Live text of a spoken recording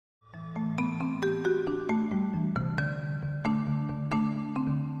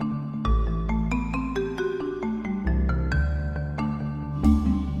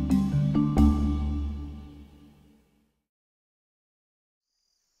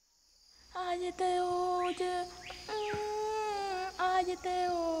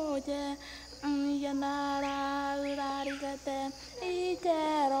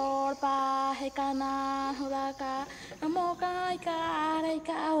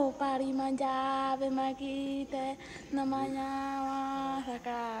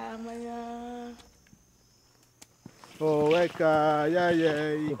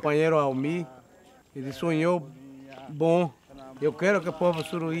Companheiro Almi, ele sonhou bom. Eu quero que o povo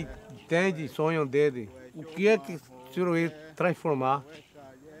Suruí entenda o sonho dele. O que é que Suruí transformar?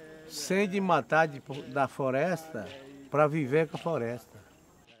 Sem de matar da floresta para viver com a floresta.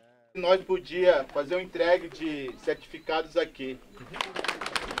 Nós podíamos fazer uma entrega de certificados aqui.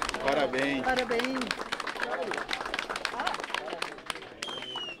 Parabéns. Parabéns.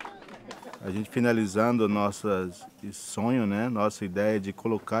 A gente finalizando nosso sonho, né? Nossa ideia de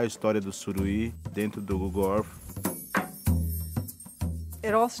colocar a história do Suruí dentro do Google Earth.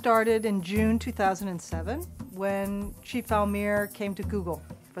 It all started in June 2007 when Chief Almir came to Google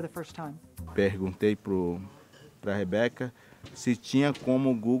for the first time. Perguntei para a Rebeca se tinha como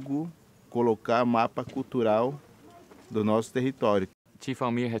o Google colocar mapa cultural do nosso território. Chief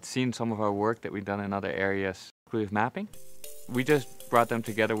Almir had seen some of our work that we'd done in other areas with mapping. We just brought them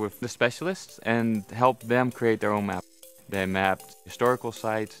together with the specialists and helped them create their own map. They mapped historical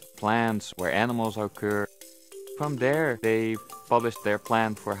sites, plants where animals occur. From there, they published their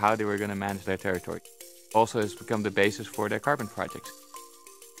plan for how they were going to manage their territory. Also has become the basis for their carbon projects.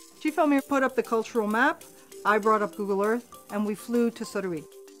 Chief Almir put up the cultural map, I brought up Google Earth, and we flew to Suruí.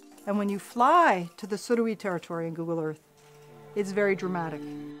 And when you fly to the Suruí territory in Google Earth, it's very dramatic.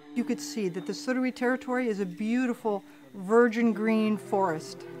 You could see that the Suruí territory is a beautiful virgin green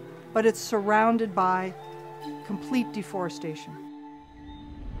forest, but it's surrounded by complete deforestation.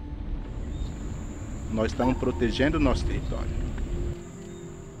 Nós estamos protegendo o nosso território.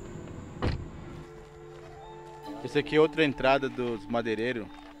 Essa aqui é outra entrada dos madeireiros.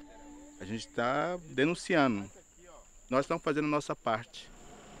 A gente está denunciando. Nós estamos fazendo a nossa parte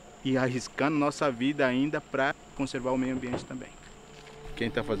e arriscando nossa vida ainda para conservar o meio ambiente também. Quem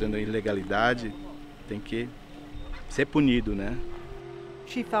está fazendo ilegalidade tem que ser punido, né?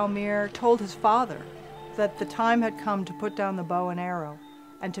 Chief Almir told his father that the time had come to put down the bow and arrow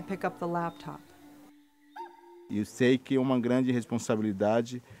and to pick up the laptop. Eu sei que é uma grande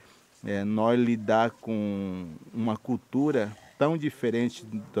responsabilidade nós lidar com uma cultura tão diferente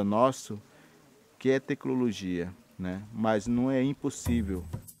do nosso, que é tecnologia, né? Mas não é impossível.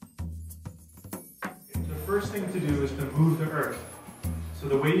 The first thing to do is to move the earth. So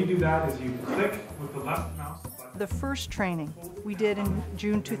the way you do that is you click with the left mouse button. The first training we did in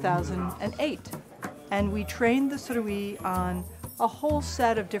June 2008, and we trained the Suruí on a whole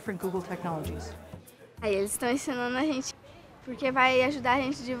set of different Google technologies. Aí eles estão ensinando a gente, porque vai ajudar a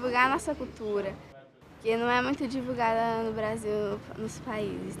gente a divulgar a nossa cultura, que não é muito divulgada no Brasil, nos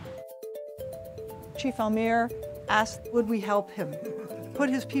países. Chief Almir asked would we help him put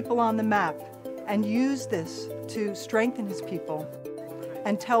his people on the map and use this to strengthen his people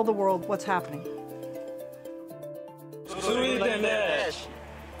and tell the world what's happening.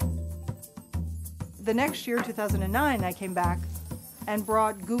 The next year, 2009, I came back and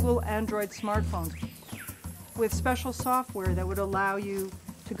brought Google Android smartphones with special software that would allow you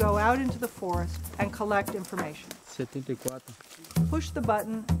to go out into the forest and collect information. 74. Push the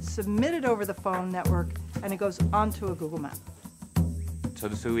button, submit it over the phone network, and it goes onto a Google map. So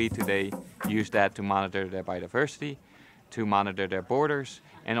the Suruí today use that to monitor their biodiversity, to monitor their borders,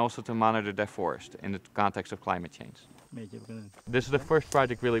 and also to monitor their forest in the context of climate change. This is the first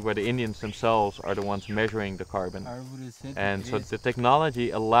project really where the Indians themselves are the ones measuring the carbon. And so the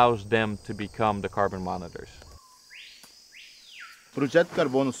technology allows them to become the carbon monitors. O Projeto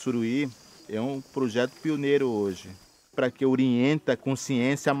Carbono Suruí é um projeto pioneiro hoje, para que orienta a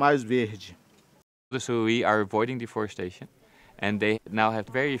consciência mais verde. The Suruí are avoiding deforestation, and they now have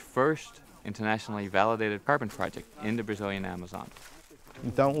the very first internationally validated carbon project in the Brazilian Amazon.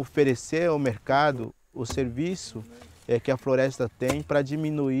 Então, oferecer ao mercado o serviço que a floresta tem para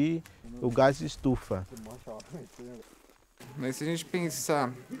diminuir o gás de estufa. Mas se a gente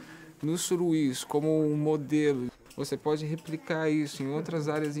pensar nos suruís como um modelo, você pode replicar isso em outras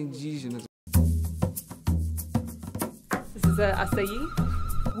áreas indígenas. This is açaí.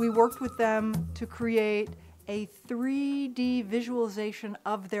 We worked with them to create a 3D visualization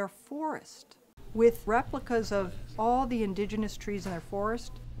of their forest with replicas of all the indigenous trees in their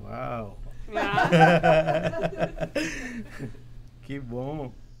forest. Uau! Que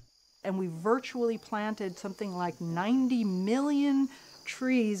bom! And we virtually planted something like 90 million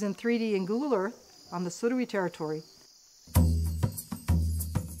trees in 3D in Google Earth on the Suruí territory.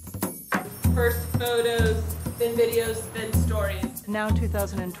 First photos, then videos, then stories. Now in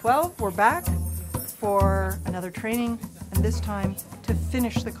 2012, we're back for another training, and this time to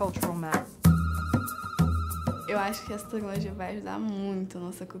finish the cultural map. Eu acho que essa tecnologia vai ajudar muito a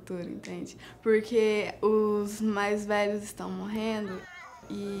nossa cultura, entende? Porque os mais velhos estão morrendo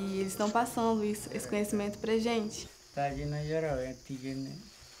e eles estão passando esse conhecimento pra gente.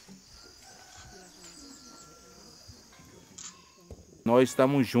 Nós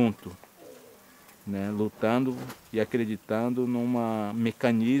estamos juntos, né, lutando e acreditando num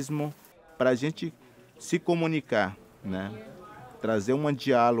mecanismo para a gente se comunicar, né, trazer um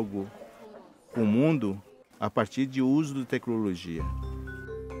diálogo com o mundo a partir de uso de tecnologia.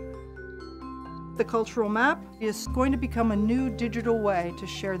 The cultural map is going to become a new digital way to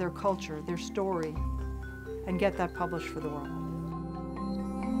share their culture, their story, and get that published for the world.